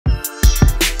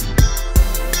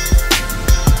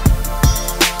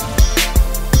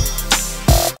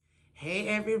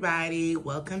everybody,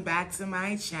 welcome back to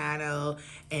my channel.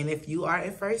 And if you are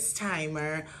a first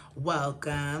timer,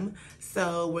 welcome.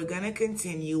 So we're gonna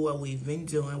continue what we've been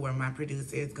doing, where my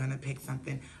producer is gonna pick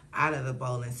something out of the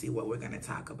bowl and see what we're gonna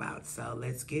talk about. So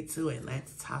let's get to it.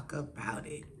 Let's talk about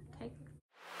it. Okay.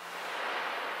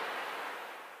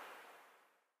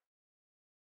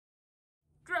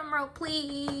 Drum roll,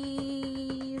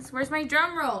 please. Where's my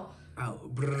drum roll?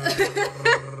 Oh,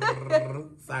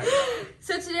 sorry.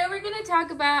 So today we're going to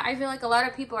talk about, I feel like a lot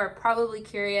of people are probably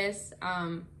curious,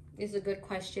 is a good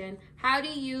question. How do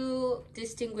you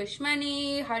distinguish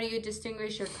money? How do you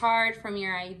distinguish your card from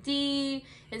your ID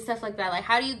and stuff like that? Like,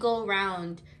 how do you go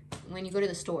around when you go to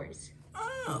the stores?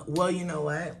 Oh, well, you know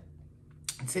what?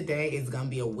 Today is gonna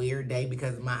be a weird day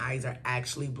because my eyes are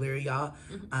actually blurry, y'all.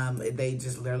 They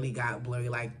just literally got blurry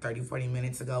like 30-40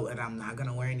 minutes ago, and I'm not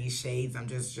gonna wear any shades. I'm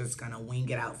just gonna wing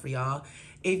it out for y'all.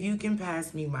 If you can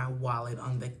pass me my wallet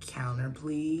on the counter,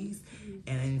 please.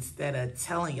 And instead of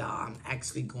telling y'all, I'm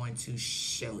actually going to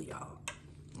show y'all.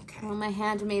 Okay. Well, my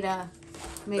hand made a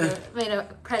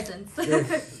presence.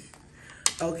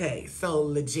 Okay, so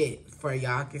legit, for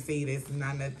y'all can see this,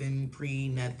 not nothing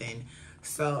nothing.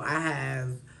 So I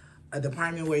have a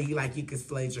department where you can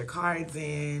slide your cards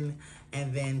in,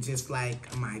 and then just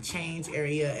like my change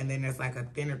area, and then there's like a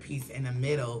thinner piece in the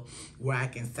middle where I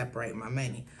can separate my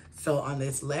money. So on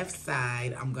this left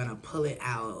side, I'm gonna pull it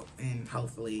out, and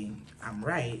hopefully I'm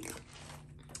right.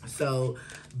 So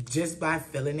just by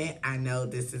feeling it, I know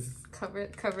this is cover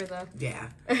the. Yeah,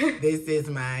 this is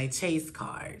my Chase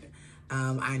card.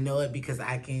 I know it because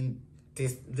I can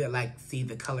see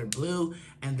the color blue,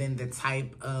 and then the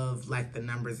type of like the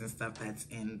numbers and stuff that's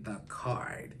in the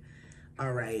card.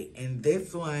 All right, and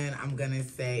this one I'm gonna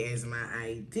say is my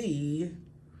ID,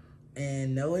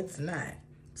 and no, it's not.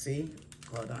 See,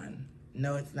 hold on.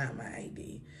 No, it's not my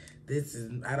ID. This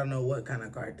is, I don't know what kind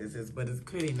of card this is, but it's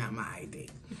clearly not my ID.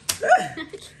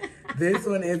 This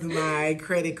one is my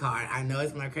credit card. I know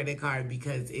it's my credit card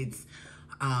because it's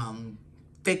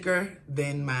thicker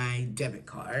than my debit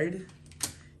card.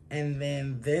 And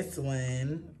then this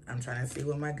one, I'm trying to see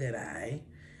with my good eye,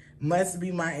 must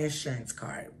be my insurance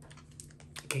card.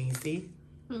 Can you see?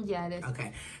 Yeah, it is.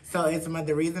 Okay, so it's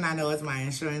the reason I know it's my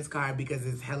insurance card because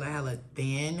it's hella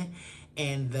thin,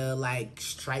 and the like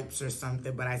stripes or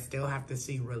something, but I still have to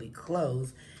see really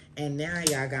close. And now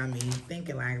y'all got me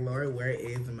thinking like, Lord, where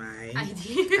is my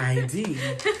ID?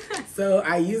 So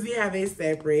I usually have it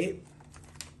separate,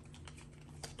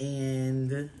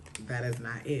 and that is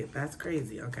not it. That's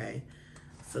crazy. Okay,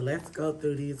 so let's go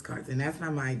through these cards. And that's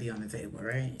not my ID on the table,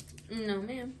 right? No,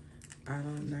 ma'am.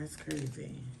 That's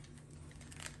crazy.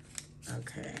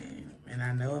 Okay, and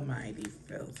I know what my ID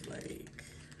feels like.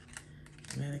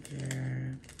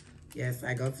 Medicare. Yes,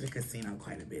 I go to the casino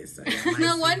quite a bit. So yeah,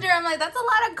 no wonder. I'm like, that's a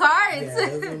lot of cards. Yeah,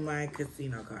 those are my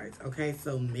casino cards. Okay,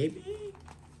 so maybe.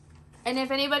 And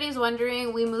if anybody's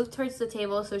wondering, we moved towards the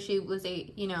table so she was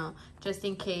just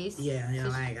in case. Yeah,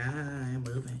 I'm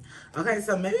moving. Okay,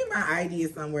 so maybe my ID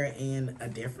is somewhere in a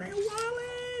different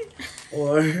wallet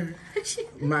or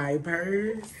my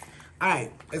purse. All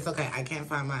right, it's okay. I can't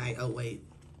find my, oh wait,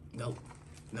 nope,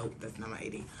 that's not my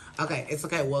ID. Okay, it's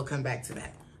okay, we'll come back to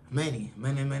that. Money.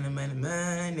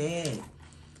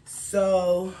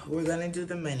 So we're gonna do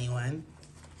the money one.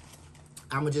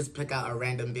 I'm gonna just pick out a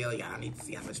random bill. Y'all need to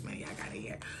see how much money I got in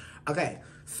here. Okay,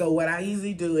 so what I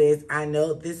usually do is, I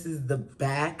know this is the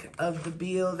back of the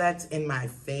bill that's in my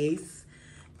face.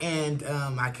 And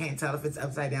I can't tell if it's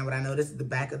upside down, but I know this is the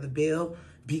back of the bill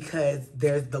because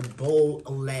there's the bold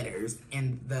letters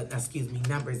and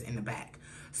numbers in the back.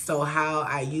 So how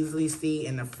I usually see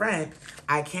in the front,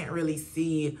 I can't really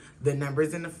see the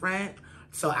numbers in the front.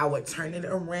 So I would turn it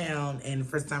around, and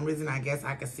for some reason, I guess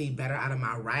I could see better out of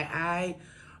my right eye.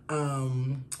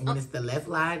 When it's the left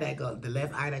eye that go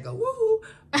woohoo,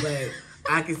 but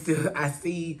I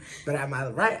see better out of my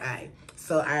right eye.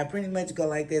 So I pretty much go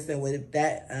like this, and with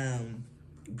that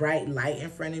bright light in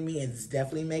front of me, it's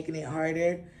definitely making it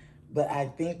harder. But I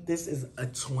think this is a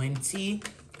 20.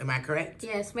 Am I correct?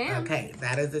 Yes, ma'am. Okay,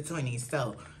 that is a 20.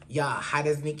 So, y'all, how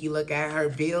does Nikki look at her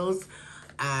bills?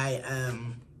 I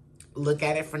look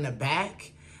at it from the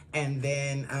back, and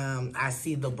then I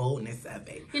see the boldness of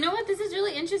it. You know what? This is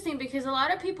really interesting because a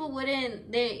lot of people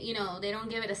they don't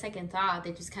give it a second thought.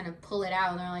 They just kind of pull it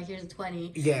out and they're like, here's a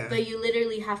 20. Yeah. But you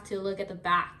literally have to look at the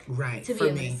back. Right. To be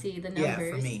able to see the numbers.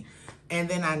 Yeah, for me. And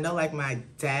then I know, like, my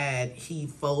dad, he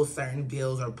folds certain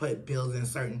bills or put bills in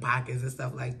certain pockets and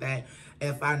stuff like that.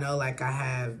 If I know, like, I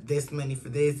have this money for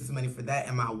this money for that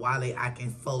in my wallet, I can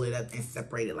fold it up and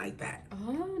separate it like that.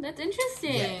 Oh, that's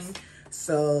interesting. Yes.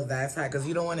 So that's how, because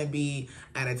you don't want to be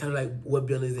at a time like, what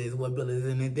bill is this? What bill is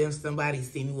it? And then somebody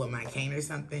see me with my cane or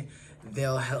something,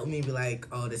 they'll help me be like,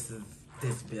 oh, this is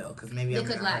this bill. Because maybe I'm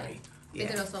in a hurry. Yeah.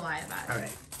 They could also lie about it. All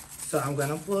right. So I'm going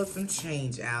to pull some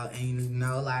change out. And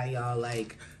no lie, y'all,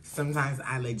 like, sometimes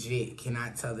I legit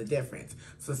cannot tell the difference.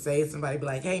 So say somebody be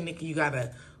like, hey, Nikki, you got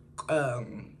a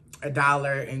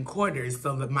dollar in quarters.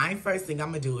 So my first thing I'm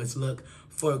going to do is look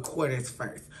for quarters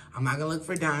first. I'm not going to look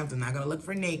for dimes. I'm not going to look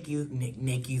for Nickies.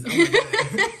 Nickies. Oh my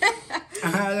God.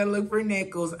 I'm not going to look for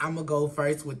nickels. I'm going to go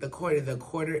first with the quarter. The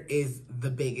quarter is the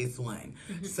biggest one.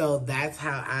 Mm-hmm. So that's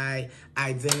how I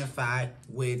identify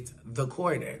with the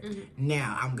quarter. Mm-hmm.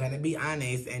 Now, I'm going to be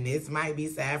honest, and this might be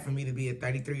sad for me to be a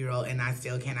 33-year-old and I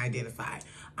still can't identify.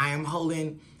 I am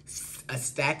holding a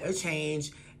stack of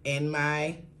change in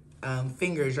my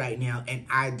fingers right now, and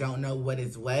I don't know what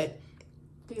is what.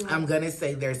 I'm going to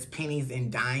say there's pennies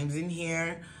and dimes in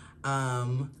here,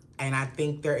 and I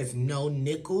think there is no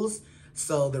nickels.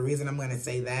 So the reason I'm going to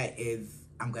say that is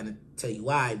I'm going to tell you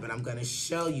why, but I'm going to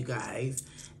show you guys,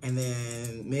 and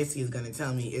then Missy is going to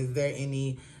tell me, is there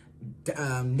any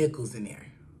nickels in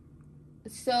there?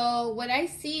 So what I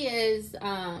see is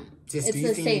it's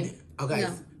the same. Okay.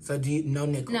 No. So no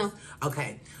nickels? No.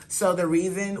 Okay. So the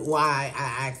reason why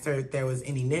I asked her if there was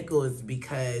any nickels is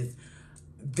because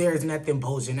there's nothing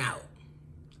bulging out.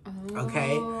 Oh.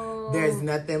 Okay? There's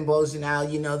nothing bulging out.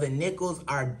 You know, the nickels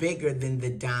are bigger than the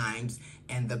dimes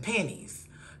and the pennies.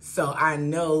 So I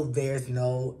know there's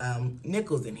no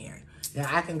nickels in here. Now,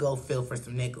 I can go feel for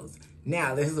some nickels.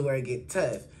 Now, this is where it gets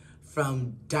tough.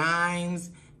 From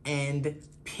dimes and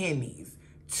pennies.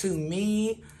 To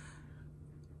me,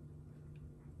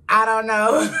 I don't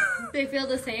know. They feel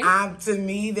the same? To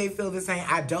me, they feel the same.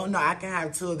 I don't know. I can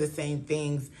have two of the same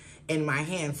things in my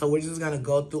hand. So we're just going to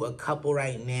go through a couple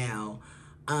right now.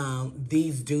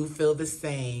 These do feel the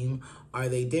same. Are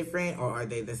they different or are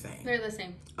they the same? They're the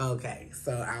same. Okay,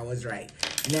 so I was right.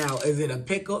 Now, is it a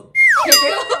pickle?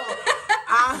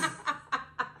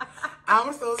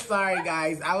 I'm so sorry,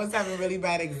 guys. I was having really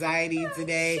bad anxiety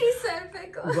today. She said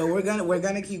pickle. But we're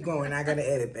gonna keep going. I gotta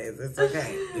edit this. It's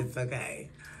okay. It's okay.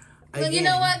 Again, well, you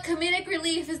know what? Comedic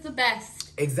relief is the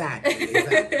best.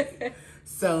 Exactly.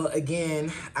 So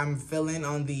again, I'm filling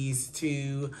on these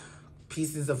two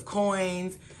pieces of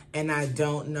coins, and I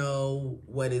don't know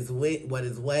what is what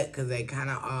because they kind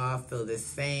of all feel the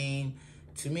same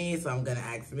to me. So I'm gonna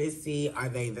ask Missy, are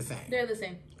they the same? They're the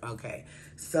same. Okay.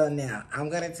 So now I'm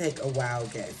gonna take a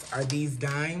wild guess. Are these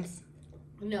dimes?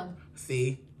 No.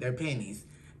 See, they're pennies.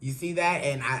 You see that?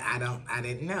 And I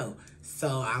didn't know.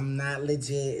 So I'm not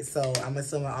legit. So I'm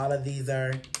assuming all of these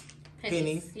are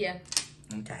pennies. Yeah.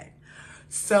 Okay.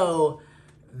 So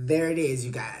there it is,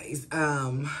 you guys.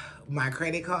 My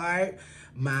credit card,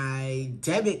 my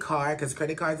debit card, because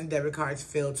credit cards and debit cards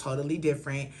feel totally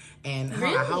different. And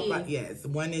really? Yes,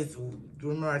 one is,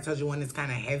 remember I told you one is kind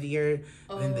of heavier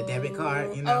than the debit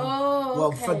card, you know? Oh,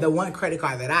 well, for the one credit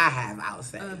card that I have, I'll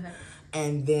say. Okay.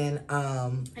 And then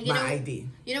my ID.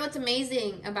 You know what's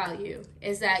amazing about you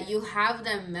is that you have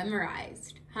them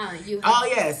memorized, huh?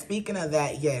 Yeah, speaking of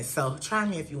that, yes. So try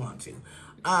me if you want to.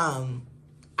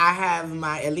 I have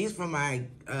at least for my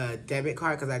debit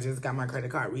card, because I just got my credit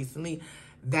card recently,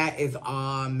 that is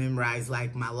all memorized,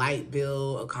 like my light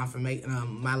bill, a confirmation,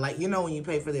 my light, you know when you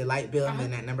pay for the light bill and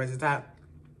then that number at the top,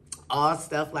 all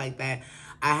stuff like that,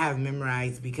 I have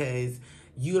memorized because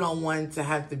you don't want to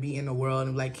have to be in the world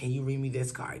and be like, can you read me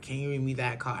this card? Can you read me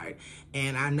that card?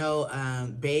 And I know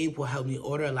Babe will help me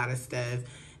order a lot of stuff.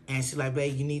 And she's like,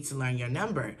 babe, you need to learn your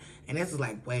number. And this is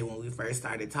like way when we first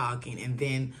started talking. And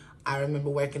then I remember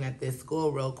working at this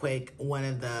school real quick. One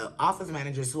of the office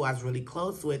managers who I was really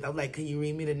close with, I was like, can you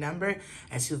read me the number?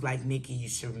 And she was like, Nikki, you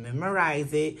should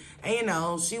memorize it. And, you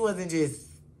know, she wasn't just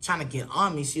trying to get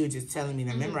on me. She was just telling me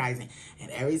to memorize it.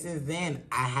 And ever since then,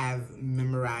 I have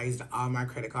memorized all my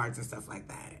credit cards and stuff like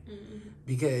that.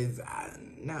 Because, I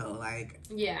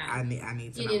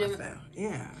need to know myself.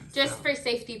 Yeah. Just for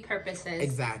safety purposes.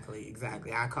 Exactly.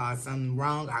 I called something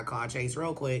wrong. I called Chase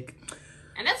real quick.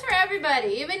 And that's for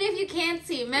everybody. Even if you can't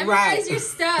see, memorize your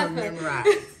stuff.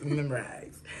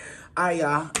 Memorize. All right,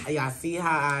 y'all. Y'all see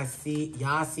how I see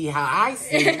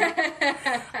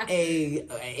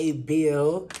a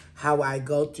bill, how I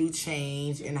go through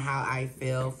change, and how I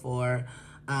feel for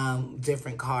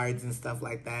different cards and stuff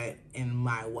like that in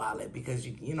my wallet, because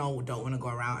you don't want to go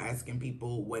around asking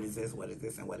people what is this,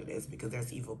 and what it is, because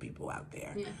there's evil people out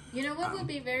there. Yeah. You know what would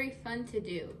be very fun to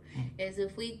do is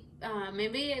if we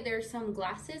maybe there's some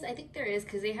glasses. I think there is,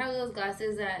 because they have those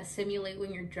glasses that simulate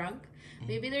when you're drunk.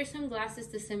 Maybe there's some glasses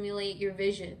to simulate your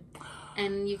vision.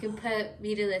 And you can put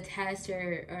me to the test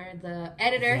or the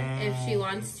editor if she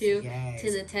wants to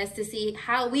the test to see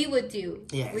how we would do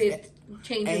with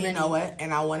changing And you money. know what?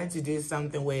 And I wanted to do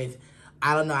something with,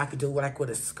 I don't know, I could do like with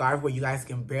a scarf where you guys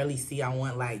can barely see. I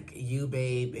want like you,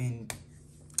 babe, and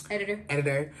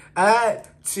editor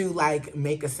to like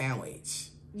make a sandwich.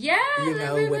 Yeah, you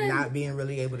know, with not being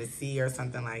really able to see or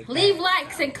something like that. Leave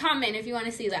likes and comment if you want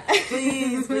to see that.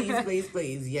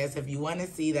 please. Yes, if you want to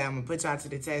see that, I'm going to put y'all to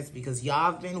the test because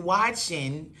y'all have been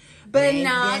watching, but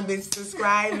not been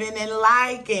subscribing and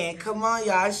liking. Come on,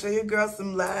 y'all. Show your girl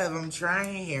some love. I'm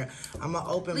trying here. I'm an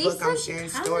open book. I'm sharing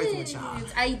stories with y'all.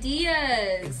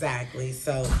 Ideas. Exactly.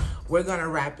 So we're going to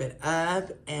wrap it up.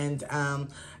 And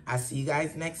I'll see you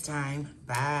guys next time.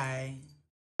 Bye.